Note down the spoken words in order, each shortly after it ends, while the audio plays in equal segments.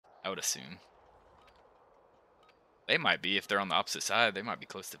I would assume. They might be if they're on the opposite side. They might be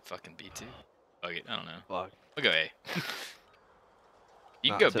close to fucking B too. Okay, I don't know. Fuck. We'll go A.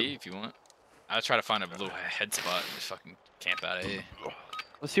 You can go B if you want. I'll try to find a little head spot and just fucking camp out A.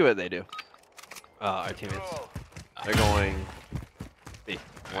 Let's see what they do. Our teammates. They're going B.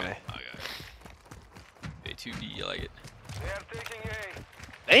 1A. I got it. A2B, I like it.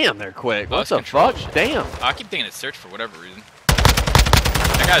 Damn, they're quick. What Lost the control. fuck? Damn. I keep thinking it's search for whatever reason.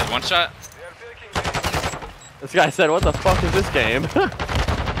 That guy's one shot. This guy said, what the fuck is this game?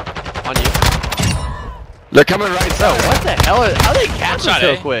 On you. They're coming right Bro, side. what the hell? How they catch shot,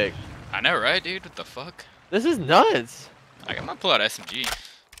 so eh? quick? I know, right, dude? What the fuck? This is nuts. Like, I'm gonna pull out SMG.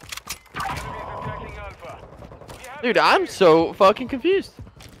 Dude, I'm so fucking confused.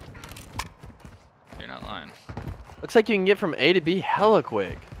 You're not lying. Looks like you can get from A to B hella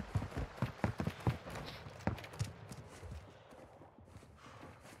quick.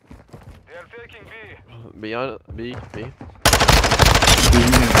 B on B.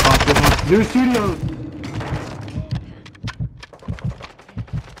 New studio.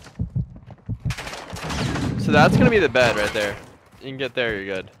 So that's gonna be the bed right there. You can get there,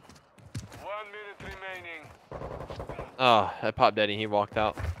 you're good. 1 minute remaining. Oh, I popped Eddie. He walked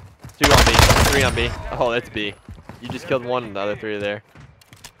out. 2 on B, 3 on B. Oh, that's B. You just killed one, and the other 3 are there.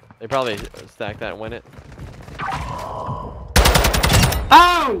 They probably stack that and win it.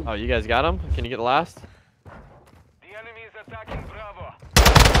 Ow! Oh, you guys got him? Can you get the last? The enemy is attacking Bravo.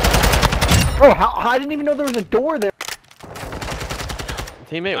 Bro, I didn't even know there was a door there.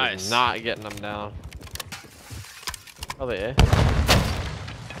 Teammate Nice. was not getting them down. Probably A.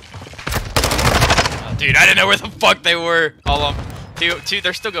 Oh, dude, I didn't know where the fuck they were. All of them. Two,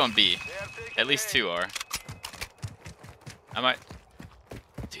 they're still going B. At least 2 are. I might.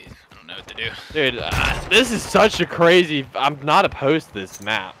 Dude, I don't know what to do. Dude, this is such a crazy. I'm not opposed to this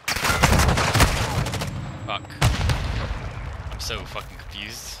map. Fuck. I'm so fucking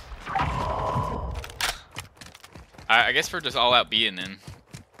confused. I guess we're just all out B and then.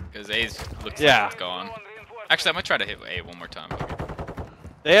 Because A's looks like it's gone. Actually, I might try to hit A one more time.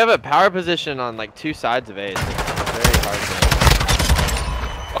 They have a power position on like 2 sides of A. It's very hard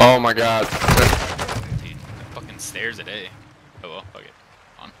Oh my god. Dude, the fucking stairs at A. Oh well, fuck it.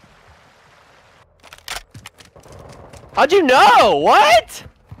 On. How'd you know? What?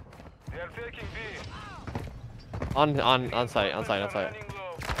 They are taking B. On site. Running low.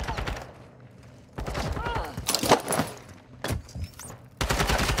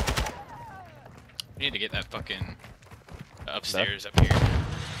 We need to get that fucking upstairs up here.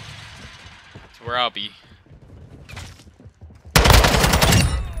 To where I'll be.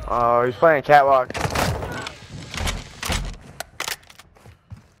 Oh, he's playing catwalk.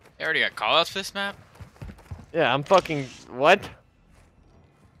 They already got callouts for this map? Yeah, I'm fucking. What?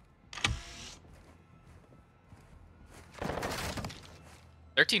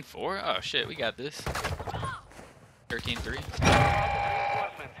 $13-4? Oh shit, we got this. 13-3.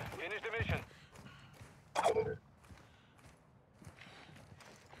 Reinforcement. Finish the mission.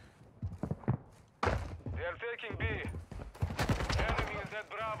 They are taking B. Enemy is at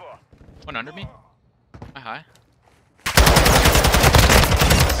Bravo. One under me? Am I high?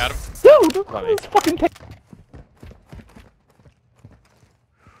 Got him. Dude, Love it. this fucking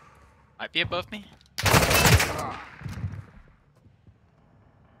Might be above me.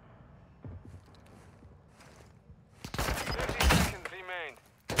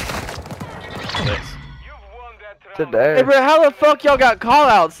 today. Hey, bro, how the fuck y'all got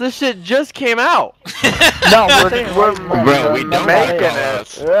callouts? This shit just came out. No, we're Bro, we don't making call it.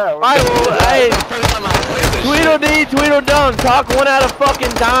 outs. Yeah, Alright, well, hey, First time I played this Tweedledee, Tweedledum, talk one at a fucking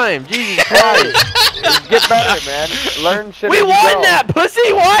time. Jesus Christ. get better, man. Learn shit. We as you won go. that,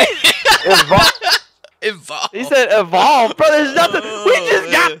 pussy, what? Evolve. He said evolve. Bro, there's nothing. We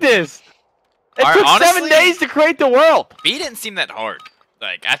just got this. It Alright, took honestly- 7 days to create the world. B didn't seem that hard.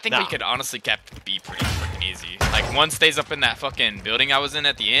 Like, I think we Nah. could honestly kept B pretty freaking easy. Like, one stays up in that fucking building I was in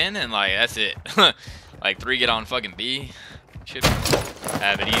at the end, and like, that's it. Like, 3 get on fucking B. Should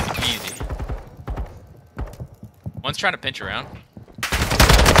have it easy peasy. One's trying to pinch around.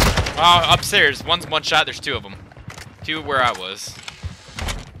 Oh, upstairs. One's one shot. There's 2 of them. 2 where I was.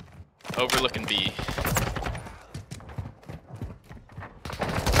 Overlooking B.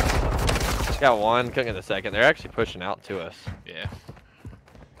 Got one, couldn't get the second. They're actually pushing out to us. Yeah.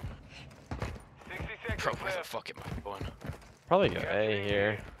 60 seconds Bro, where the left. fuck am I going? Probably go A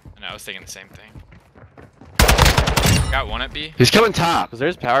here. And I was thinking the same thing. Got one at B. He's coming top. Because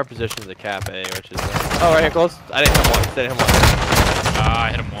there's power positions at Cap A, which is... oh, right here, close. I didn't hit him once. Didn't hit him once. I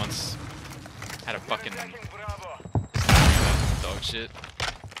hit him once. Had a fucking Attacking Bravo. dog shit.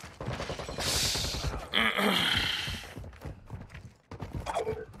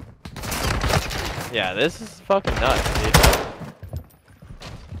 Yeah, this is fucking nuts, dude.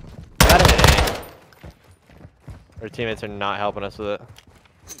 Gotta hit A. Our teammates are not helping us with it.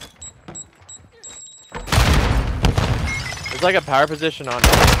 There's like a power position on.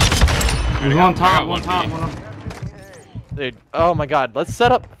 There's one top, got one one top, B. one up. Dude, oh my god, let's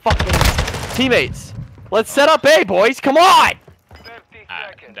set up fucking teammates. Let's set up A, boys. Come on! 30 I'm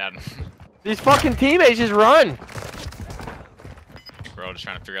seconds. down. These fucking teammates just run. We're all just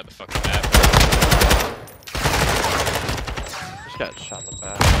trying to figure out the fucking map. Just got shot in the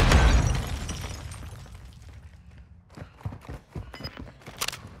back.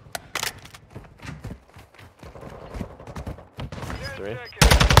 Three.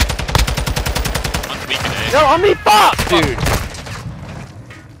 One's weak today. No, on me, fuck, dude.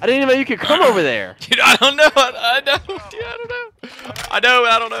 I didn't even know you could come over there. Dude, I don't know. I know. Dude, I don't know. I know.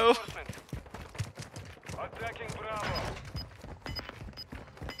 I don't know. Attacking Bravo.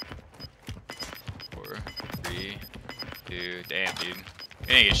 4, 3, 2. Damn, dude.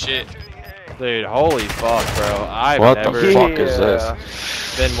 You ain't get shit. Entering A. Dude, holy fuck, bro. I've What the never fuck is this?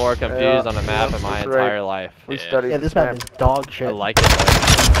 been more confused on a map in my that's right. entire life. We Yeah. studied Yeah, this map is dog I shit. like it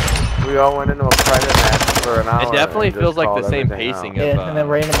though. We all went into a private match for an hour. It definitely and just feels like the called same everything pacing out. of Yeah, and then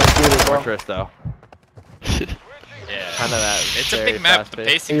randomly shoot as well. Fortress though. Yeah. Kind of that. It's a very big map. The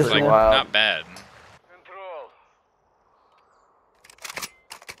fast-paced. pacing's It's like wild. not bad. Control.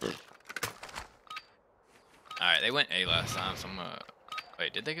 Alright, they went A last time, so I'm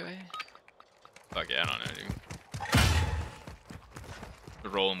wait, did they go A? Fuck yeah, I don't know, dude. We're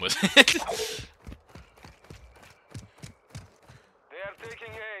rolling with it. They are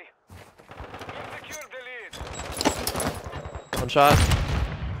taking A. We secured the lead. One shot.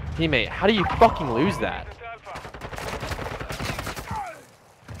 Teammate, how do you fucking lose that? It's Alpha.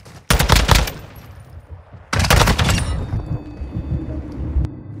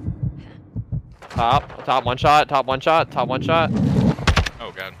 Top one shot, top one shot, top one shot.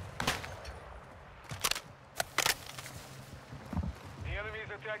 Oh god. The enemy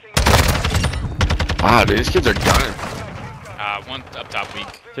is attacking A. Wow, dude, these kids are gunning. One up top weak.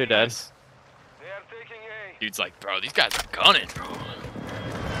 Two dead. Nice. They are taking A. Dude's like, bro, these guys are gunning, bro.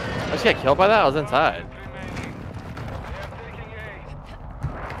 I just got killed by that? I was inside. Remaining. They are taking A.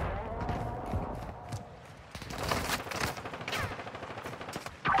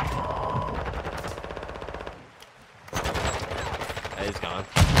 Hey, he's gone.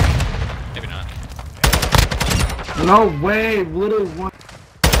 Maybe not. No way, little one.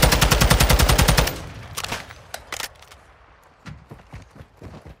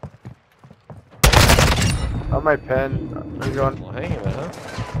 On my pen. Where you going? Well, hang on, huh?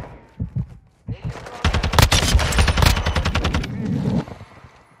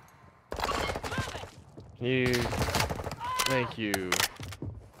 You. Thank you.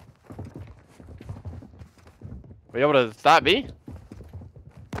 Were you able to stop me?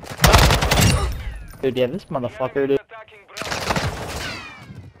 Dude, yeah, this motherfucker, dude. Attacking Bravo.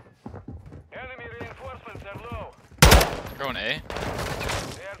 Enemy reinforcements are low. Going A.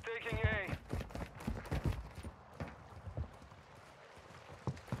 They are taking A.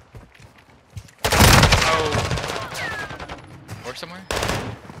 Oh. Work somewhere?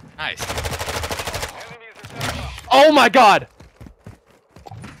 Nice. Enemy is at Alpha. Oh my god!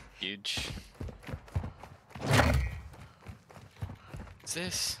 Huge. What's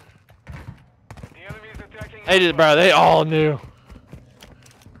this? The enemy is attacking Hey, Alpha. bro, they all knew.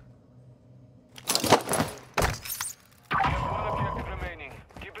 We have one objective remaining.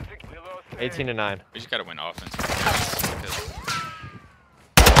 Keep it we lost A. 18 to 9. We just gotta win offense.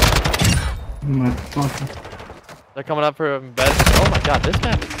 Motherfucker. They're coming up for a bed. Oh my god, this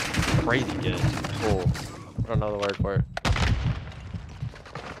map is crazy good. Cool. I don't know the word for it.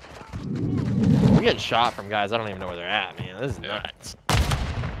 I'm getting shot from guys. I don't even know where they're at, man. This is Yeah. nuts. Be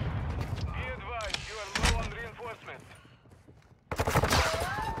advised, you are low on reinforcements.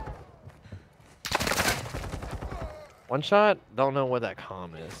 One shot. Don't know what that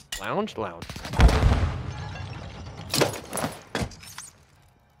comm is. Lounge, lounge.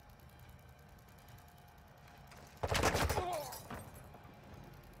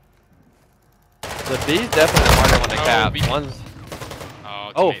 The B's definitely the harder one to Oh, cap. B. One's.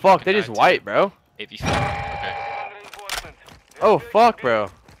 Oh, Oh teammate fuck, they fucking just died, white, too. bro. 84. Okay. On reinforcements. They Oh are taking fuck, B.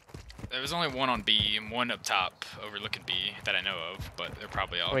 bro. There was only one on B and one up top overlooking B that I know of, but they're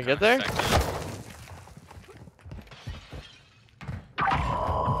probably all. Can we kinda get there? stacked up.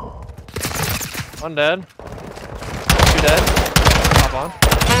 One dead. Two dead. Hop on.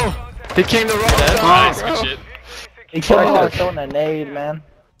 He came the wrong Dead. Nice, Oh. good shit. He killed me while throwing a nade, man.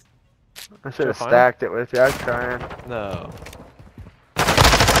 I should have Fine. stacked it with you. I was trying. No.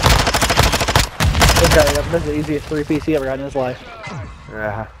 Okay, that's the easiest 3-piece he ever got in his life.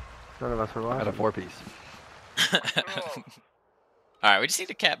 Yeah. None of us were I got a watching. 4-piece. Alright, we just need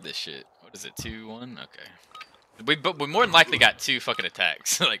to cap this shit. What is it, 2-1? Okay. We more than likely got 2 fucking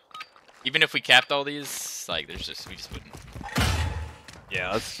attacks. Like, even if we capped all these, like, we just wouldn't.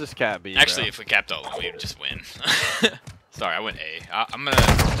 Yeah, let's just cap B. Actually, bro. if we capped all of them, we would just win. Sorry, I went A. I'm gonna...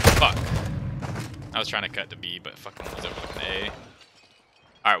 Fuck. I was trying to cut to B, but fucking was overlooking A.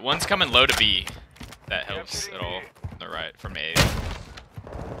 Alright, one's coming low to B. If that helps at all. On the right, from A.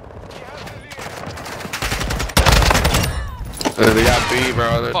 They got B,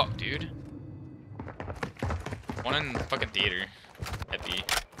 bro. Fuck, dude. One in fucking theater. At B.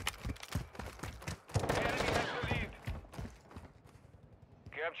 Enemy has the lead.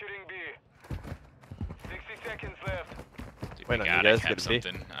 Capturing B. 60 seconds left. Dude, Wait we on you gotta guys, cap get a B.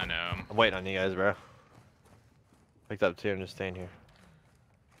 something. I know. I'm waiting on you guys, bro. Picked up 2 and just staying here.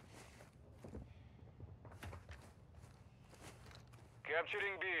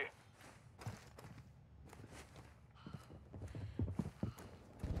 Capturing B.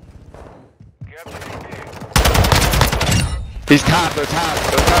 Capturing B. He's top. They're top.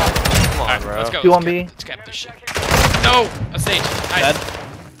 They're top. Come on, Alright, bro. let's go. You Let's want B? Let's cap this shit. No! A stage. Nice.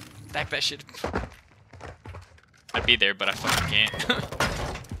 Stack that shit. I'd be there, but I fucking can't.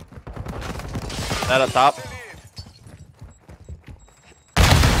 That up top.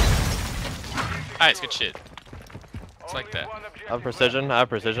 Nice, good shit. It's like that. I have precision. I have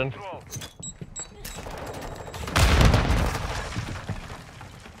precision.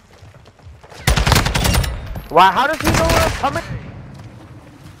 Wow, how does he know where I'm coming?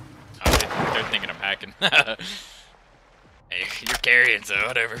 Oh, they're thinking I'm hacking. Hey, you're carrying, so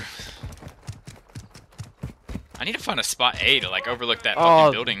whatever. I need to find a spot A to like overlook that fucking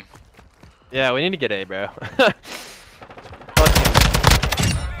Oh. building. Yeah, we need to get A, bro.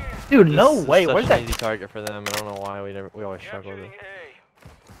 Dude, This no is way. such Where's an that? easy target for them. I don't know why we always struggle with it.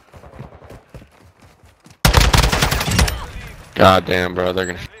 God damn, bro. They're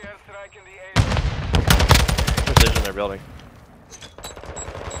gonna. Precision they're building.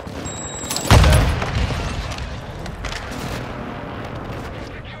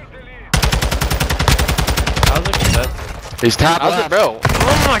 How's it contested? He's top How's it, left. bro?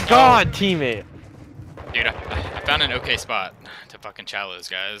 Oh my god, teammate. Dude, I found an okay spot to fucking chow those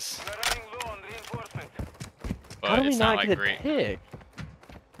guys. But How do we it's not not like get great. a pick?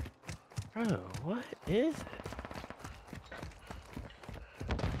 Bro, what is it?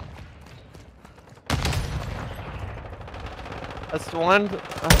 That's one.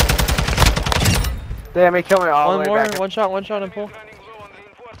 Damn, he killed me all One the way more. back. One shot and pull.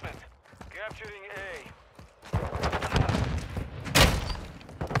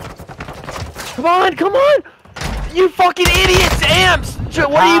 Come on, come on! You fucking idiots, amps! What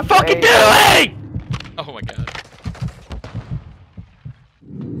are you Top fucking eight. doing? Oh my god.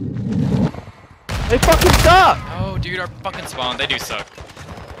 They fucking suck! Oh, dude, our fucking spawn. They do suck.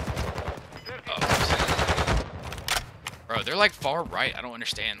 Oh. Bro, they're like far right. I don't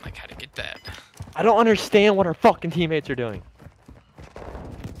understand like how to get that. I don't understand what our fucking teammates are doing.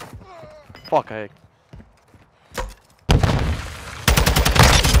 Fuck,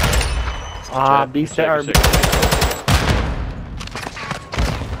 B set or B.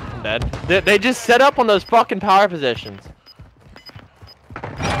 I'm dead. They just set up on those fucking power positions.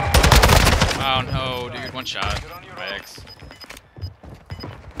 Oh no, dude, one shot. Max.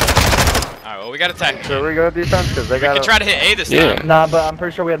 Alright, well, we gotta attack. Should we go defense? Because they We can got. try to hit A this Yeah. time. Nah, but I'm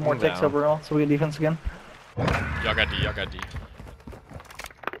pretty sure we had more I'm ticks down. overall, so we get defense again. Y'all got D, y'all got D.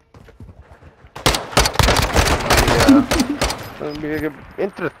 It'll be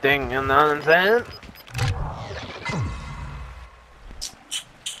interesting, you know what I'm saying?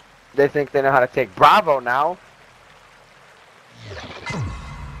 They think they know how to take Bravo now. I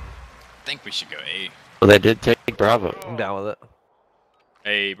think we should go A. Well, they did take Bravo. I'm down with it.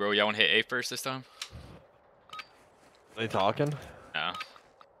 Hey, bro, y'all wanna hit A first this time? They talking? No.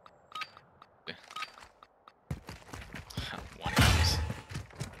 One house.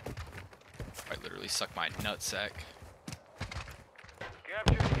 I literally suck my nutsack.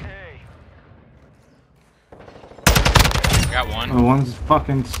 Got one. Oh, one's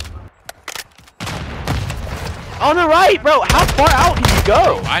fucking. On the right, bro. How far out can you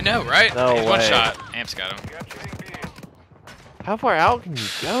go? I know, right? No He's one way. shot. Amps got him. How far out can you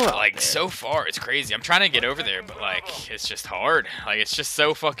go? out Like there? so far, it's crazy. I'm trying to get over there, but like it's just hard. Like it's just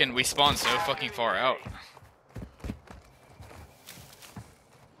so fucking. We spawn so fucking far out.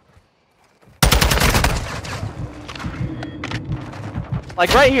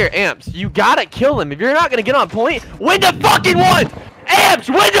 Like right here, Amps. You gotta kill him. If you're not gonna get on point, win the fucking one! Amps,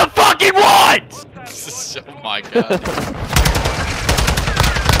 win the fucking one! Oh my god.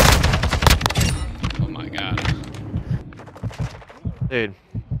 Oh my god. Dude.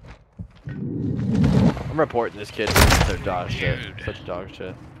 I'm reporting this kid. Such dog shit. Such dog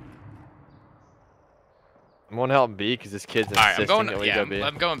shit. I'm going to help B because this kid's Alright, insisting I'm that going. we Yeah, go B.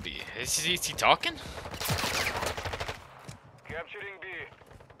 I'm going B. Is he talking? Capturing B.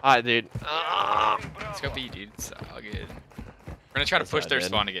 Alright, dude. Let's go B, dude. It's all good. We're gonna try to push what I their did.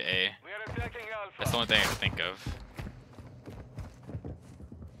 spawn to get A. We are attacking Alpha. That's the only thing I can think of.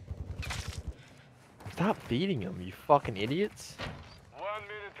 Stop feeding him, you fucking idiots. 1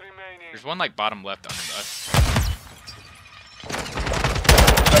 minute remaining. There's one like bottom left under us.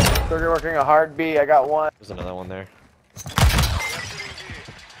 They're working a hard B. I got one. There's another one there. Capturing B.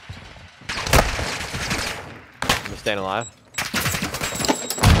 I'm just staying alive.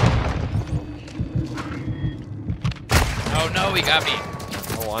 Oh no, he got me.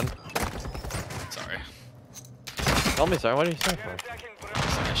 No one. Sorry. Tell me, sorry. What are you saying We are for? attacking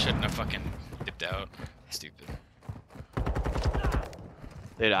Bravo. I shouldn't have fucking dipped out. Stupid.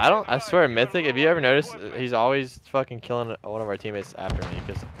 Dude, I swear, Mythic, if you ever notice, he's always fucking killing one of our teammates after me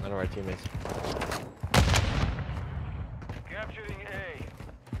because none of our teammates. Capturing A.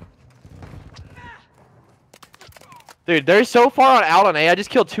 Dude, they're so far out on A. I just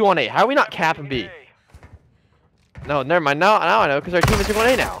killed 2 on A. How are we not capping B? No, never mind. Now I know because our teammates are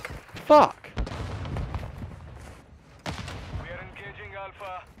going A now. Fuck. We are engaging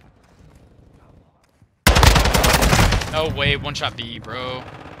Alpha. No way, one shot B, bro. Enemy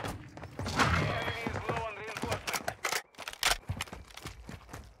is low on reinforcement.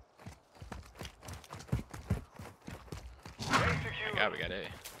 A secure. God, we got A.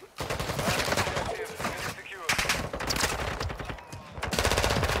 Objective secure.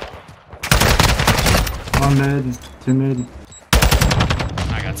 One mid, 2 mid.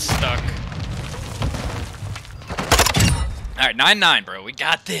 I got stuck. Alright, 9-9, bro. We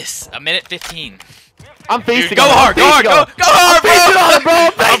got this. A minute 15. I'm facing Dude, go him. hard, go hard, go hard, bro! Facing on it, bro.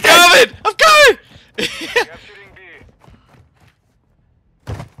 I'm Facing. coming! I'm coming! Capturing B.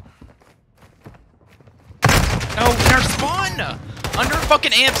 No, in our spawn! Under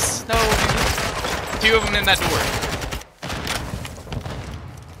fucking Amps! No, dude. 2 of them in that door.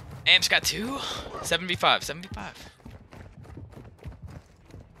 Amps got 2? 7v5, 7v5.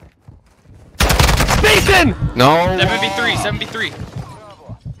 Facing. No. 7v3, 7v3.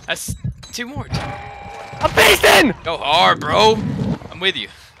 That's 2 more. I'm facing. Go hard, bro. I'm with you.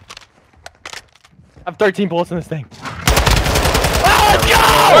 I have 13 bullets in this thing. Oh, let's go!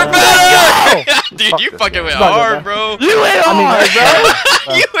 We're better! Dude, you fucking went hard, bro. You went hard,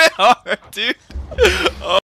 bro. You went hard, dude.